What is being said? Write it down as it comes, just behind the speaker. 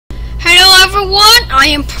everyone, I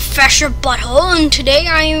am Professor Butthole, and today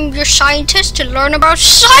I am your scientist to learn about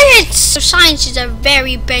science! So science is a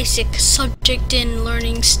very basic subject in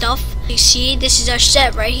learning stuff. You see, this is our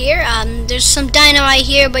set right here. There's some dynamite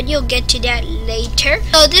here, but you'll get to that later.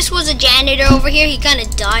 So this was a janitor over here. He kind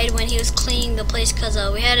of died when he was cleaning the place because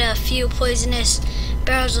we had a few poisonous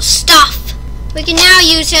barrels of stuff. We can now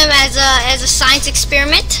use him as a science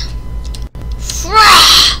experiment.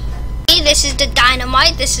 This is the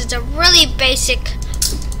dynamite. This is a really basic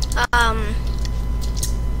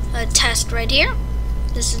test right here.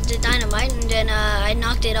 This is the dynamite, and then I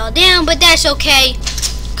knocked it all down, but that's okay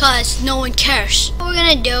because no one cares. What we're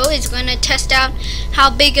gonna do is we're gonna test out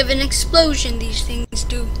how big of an explosion these things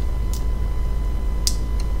do.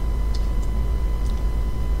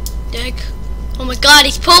 Dick. Oh my god,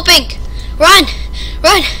 he's pooping! Run!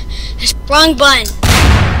 Run! Wrong button.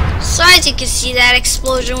 So as you can see, that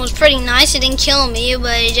explosion was pretty nice. It didn't kill me,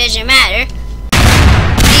 but it doesn't matter.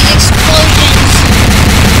 These explosions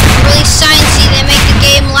are really sciencey. They make the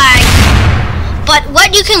game lag. But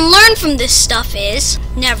what you can learn from this stuff is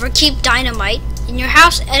never keep dynamite in your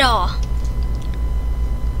house at all.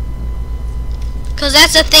 Because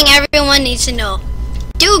that's the thing everyone needs to know.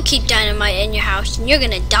 Do keep dynamite in your house and you're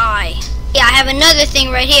gonna die. Yeah, I have another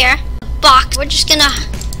thing right here. A box.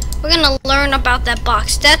 We're gonna learn about that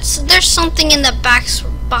box. There's something in the box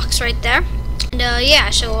right there. And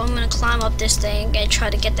yeah, so I'm gonna climb up this thing and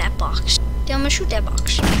try to get that box. Then I'm gonna shoot that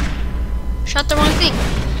box. Shot the wrong thing.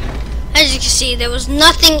 As you can see, there was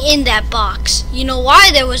nothing in that box. You know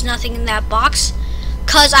why there was nothing in that box?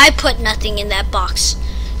 'Cause I put nothing in that box.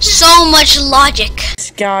 So much logic.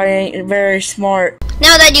 This guy ain't very smart.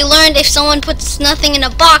 Now that you learned if someone puts nothing in a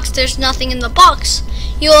box, there's nothing in the box.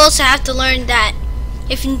 You also have to learn that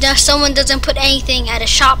if someone doesn't put anything at a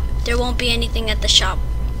shop, there won't be anything at the shop.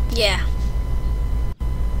 Yeah.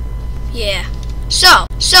 Yeah. So.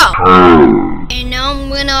 And now I'm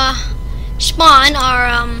gonna spawn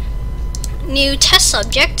our new test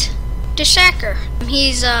subject, the Sacker.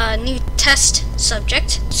 He's a new test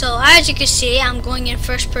subject. So as you can see, I'm going in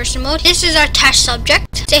first person mode. This is our test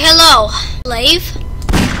subject. Say hello, slave.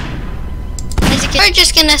 We're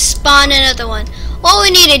just gonna spawn another one. All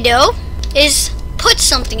we need to do is put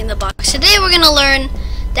something in the box. Today we're gonna learn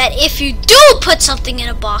that if you do put something in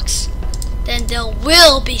a box, then there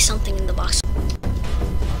will be something in the box.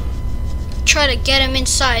 Try to get him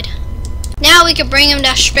inside. Now we can bring him to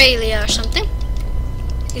Australia or something.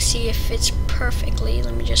 You can see it fits perfectly.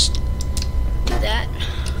 Let me just do that.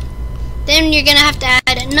 Then you're gonna have to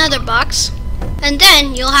add another box. And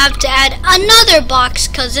then you'll have to add another box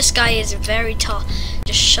because this guy is very tall.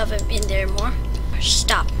 Just shove him in there more.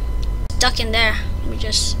 Stop. Stuck in there.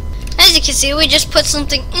 As you can see, we just put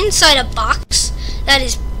something inside a box that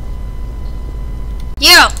is...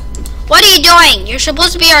 You! What are you doing? You're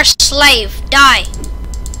supposed to be our slave. Die.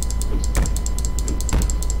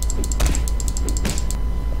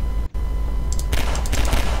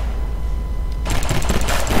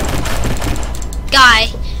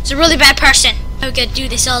 Guy is a really bad person. I'm gonna do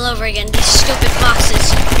this all over again. These stupid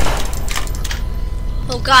boxes.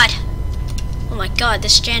 Oh god. Oh my god,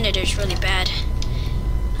 this janitor is really bad.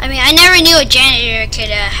 I mean, I never knew a janitor could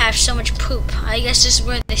have so much poop. I guess this is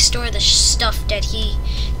where they store the stuff that he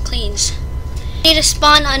cleans. I need to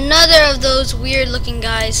spawn another of those weird looking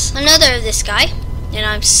guys. Another of this guy. And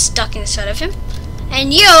I'm stuck inside of him.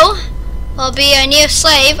 And you will be a new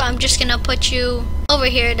slave. I'm just gonna put you over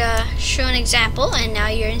here to show an example. And now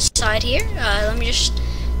you're inside here. Let me just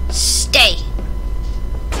stay.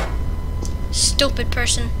 Stupid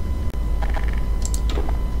person.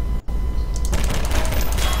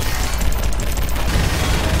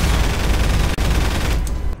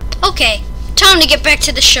 Okay, time to get back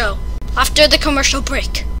to the show after the commercial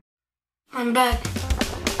break. I'm back.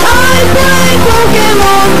 I play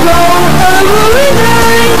Pokemon Go every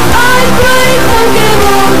day. I play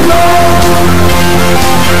Pokemon Go.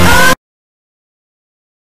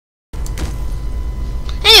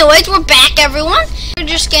 Anyways, we're back, everyone. We're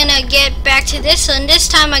just gonna get back to this, and this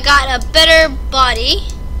time I got a better body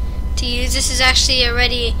to use. This is actually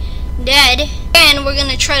already dead, and we're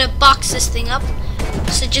gonna try to box this thing up.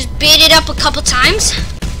 So just beat it up a couple times.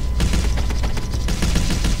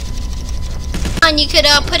 And you could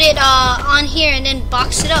put it on here and then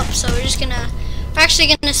box it up. So we're actually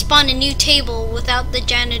gonna spawn a new table without the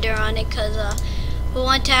janitor on it because we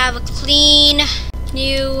want to have a clean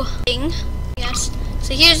new thing. Yes.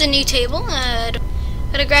 So here's a new table.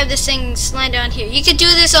 Gotta grab this thing and slide down here. You could do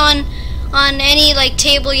this on any like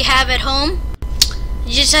table you have at home.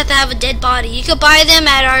 You just have to have a dead body. You could buy them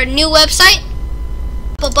at our new website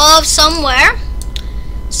above somewhere.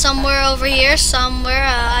 somewhere over here, somewhere,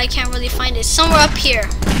 I can't really find it, somewhere up here.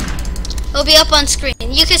 It'll be up on screen.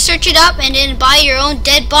 You can search it up and then buy your own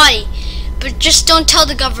dead body, but just don't tell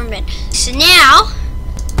the government. So now,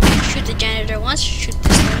 shoot the janitor once, shoot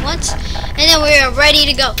this thing once, and then we are ready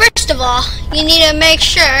to go. First of all, you need to make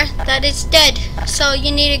sure that it's dead. So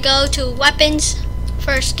you need to go to weapons.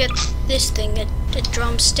 First, get this thing, a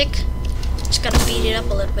drumstick. Just gotta beat it up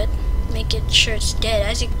a little bit, make it sure it's dead.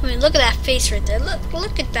 As you, I mean, look at that face right there.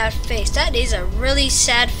 Look at that face. That is a really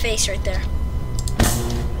sad face right there.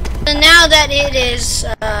 So now that it is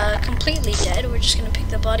completely dead, we're just gonna pick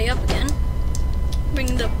the body up again.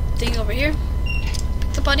 Bring the thing over here.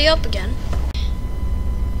 Pick the body up again.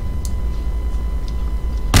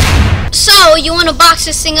 So you want to box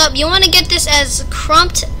this thing up. You want to get this as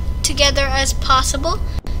crumped together as possible.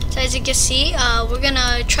 So as you can see, we're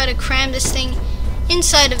gonna try to cram this thing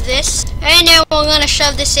inside of this, and then we're gonna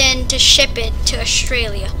shove this in to ship it to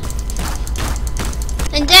Australia.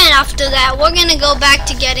 And then after that, we're gonna go back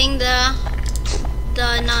to getting not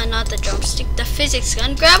the drumstick, the physics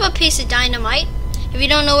gun. Grab a piece of dynamite. If you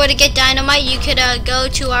don't know where to get dynamite, you could go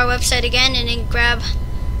to our website again and then grab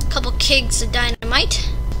a couple kegs of dynamite.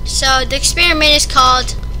 So the experiment is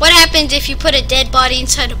called, what happens if you put a dead body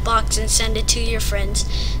inside a box and send it to your friends?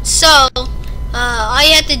 So all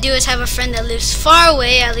you have to do is have a friend that lives far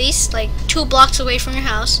away, at least like 2 blocks away from your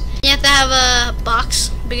house. You have to have a box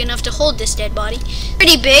big enough to hold this dead body.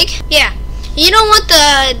 Pretty big, yeah. You don't want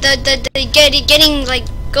getting like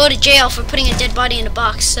go to jail for putting a dead body in a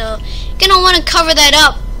box. So you're gonna want to cover that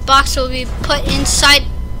up. Box will be put inside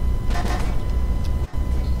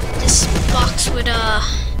this box with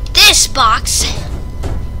this box,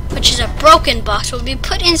 which is a broken box, will be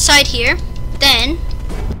put inside here. Then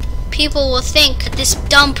people will think that this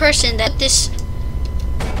dumb person that this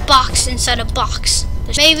box inside a box.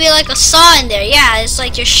 There's maybe like a saw in there. Yeah, it's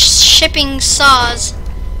like you're shipping saws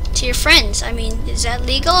to your friends. I mean, is that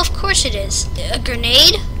legal? Of course it is. A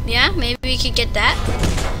grenade? Yeah, maybe we could get that.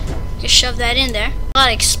 Just shove that in there. A lot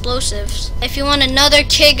of explosives. If you want another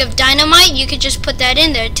keg of dynamite, you could just put that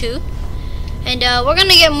in there too. And we're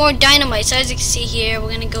gonna get more dynamite. So as you can see here,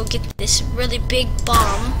 we're gonna go get this really big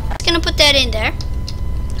bomb. Just gonna put that in there.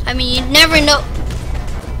 I mean, you never know.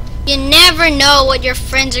 You never know what your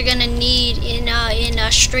friends are gonna need in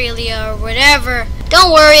Australia or whatever.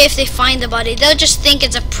 Don't worry if they find the body. They'll just think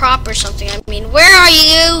it's a prop or something. I mean, where are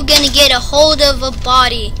you gonna get a hold of a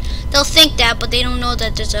body? They'll think that, but they don't know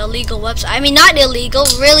that there's an illegal website. I mean, not illegal,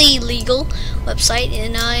 really illegal website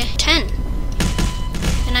in 10.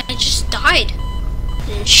 And I just died.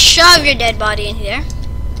 And shove your dead body in here.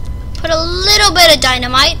 Put a little bit of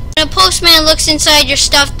dynamite. When a postman looks inside your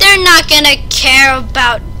stuff, they're not gonna care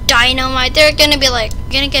about dynamite. They're gonna be like,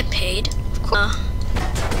 you're gonna get paid. Of course.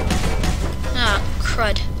 Ah,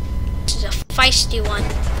 crud. This is a feisty one.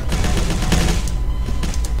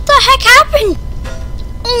 What the heck happened?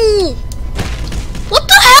 Ooh. What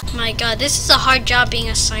the heck? My god, this is a hard job being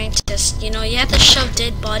a scientist. You know, you have to shove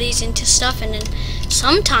dead bodies into stuff, and then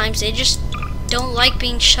sometimes they just don't like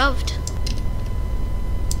being shoved.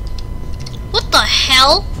 What the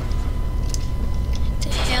hell? What the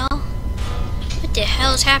hell? What the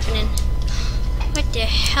hell is happening? What the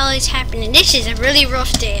hell is happening? This is a really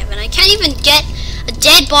rough day, Evan. I can't even get a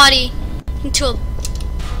dead body into a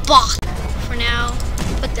box. For now,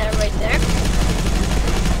 put that right there.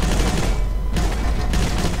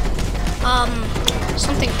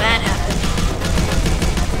 Something bad happened.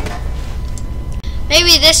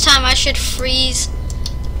 Maybe this time I should freeze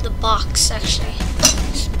the box, actually.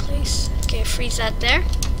 This place. Okay, freeze that there.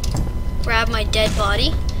 Grab my dead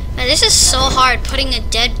body. Now this is so hard, putting a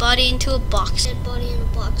dead body into a box. Dead body in a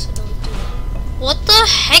box, I don't do it. What the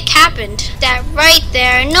heck happened? That right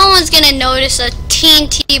there. No one's gonna notice a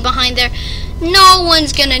TNT behind there. No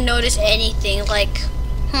one's gonna notice anything. Like,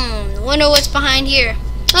 wonder what's behind here.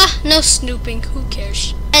 Ah, no snooping. Who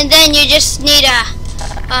cares? And then you just need to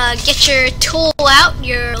get your tool out.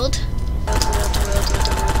 Your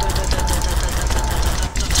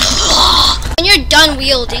when you're done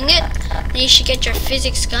wielding it, then you should get your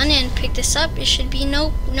physics gun and pick this up. It should be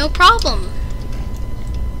no problem.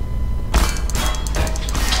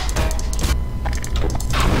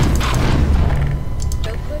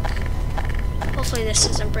 Real quick. Hopefully this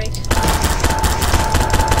doesn't break.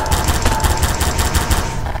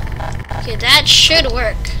 Okay, that should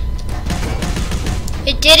work.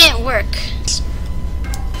 It didn't work.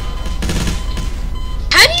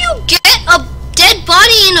 How do you get a dead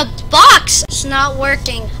body in a box? It's not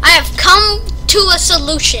working. I have come to a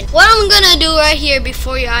solution. What I'm gonna do right here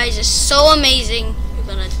before your eyes is so amazing. You're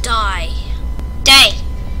gonna die. Die.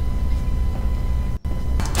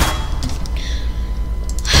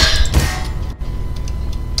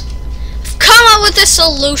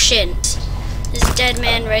 solution. This dead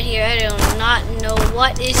man right here, I do not know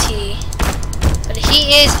what is he, but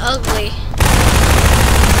he is ugly.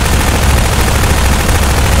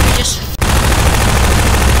 Just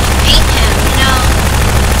paint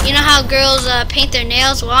him, you know how girls paint their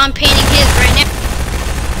nails? Well, I'm painting his right now.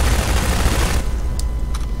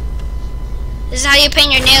 This is how you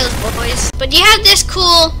paint your nails, boys. But you have this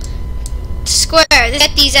cool square.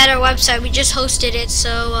 Get these at our website. We just hosted it,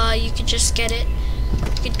 so you can just get it.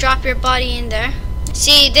 You can drop your body in there.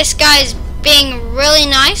 See, this guy is being really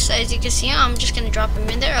nice. As you can see, I'm just gonna drop him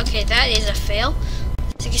in there. Okay, that is a fail.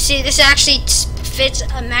 As you can see, this actually fits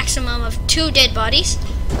a maximum of 2 dead bodies.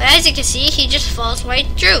 But as you can see, he just falls right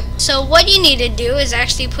through. So what you need to do is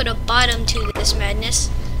actually put a bottom to this madness.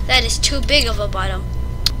 That is too big of a bottom.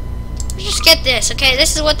 Just get this, okay?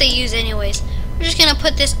 This is what they use anyways. We're just gonna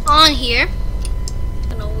put this on here.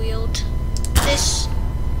 I'm gonna wield this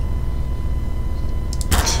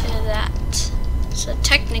to that. So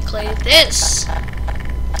technically this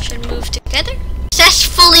should move together.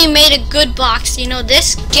 Successfully made a good box. You know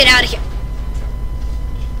this? Get out of here.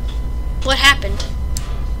 What happened?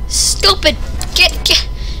 Stupid! Get out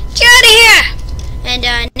of here! And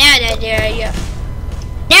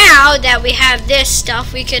now that we have this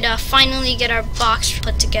stuff, we could finally get our box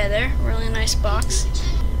put together. Really nice box.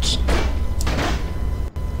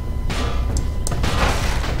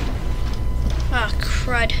 Oh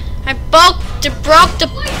crud! I broke the.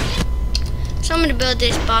 So I'm gonna build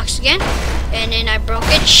this box again, and then I broke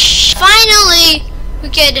it. Finally, we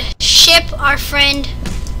could ship our friend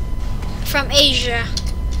from Asia,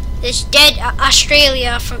 this dead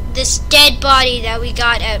Australia, from this dead body that we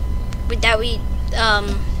got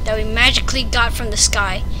that we magically got from the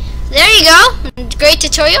sky. There you go. Great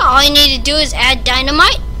tutorial. All you need to do is add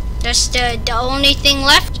dynamite. That's the only thing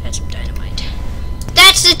left. Add some dynamite.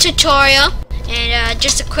 That's the tutorial, and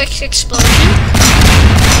just a quick explosion.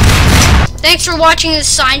 Thanks for watching the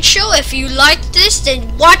sideshow. If you liked this,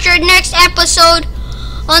 then watch our next episode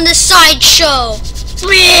on the sideshow.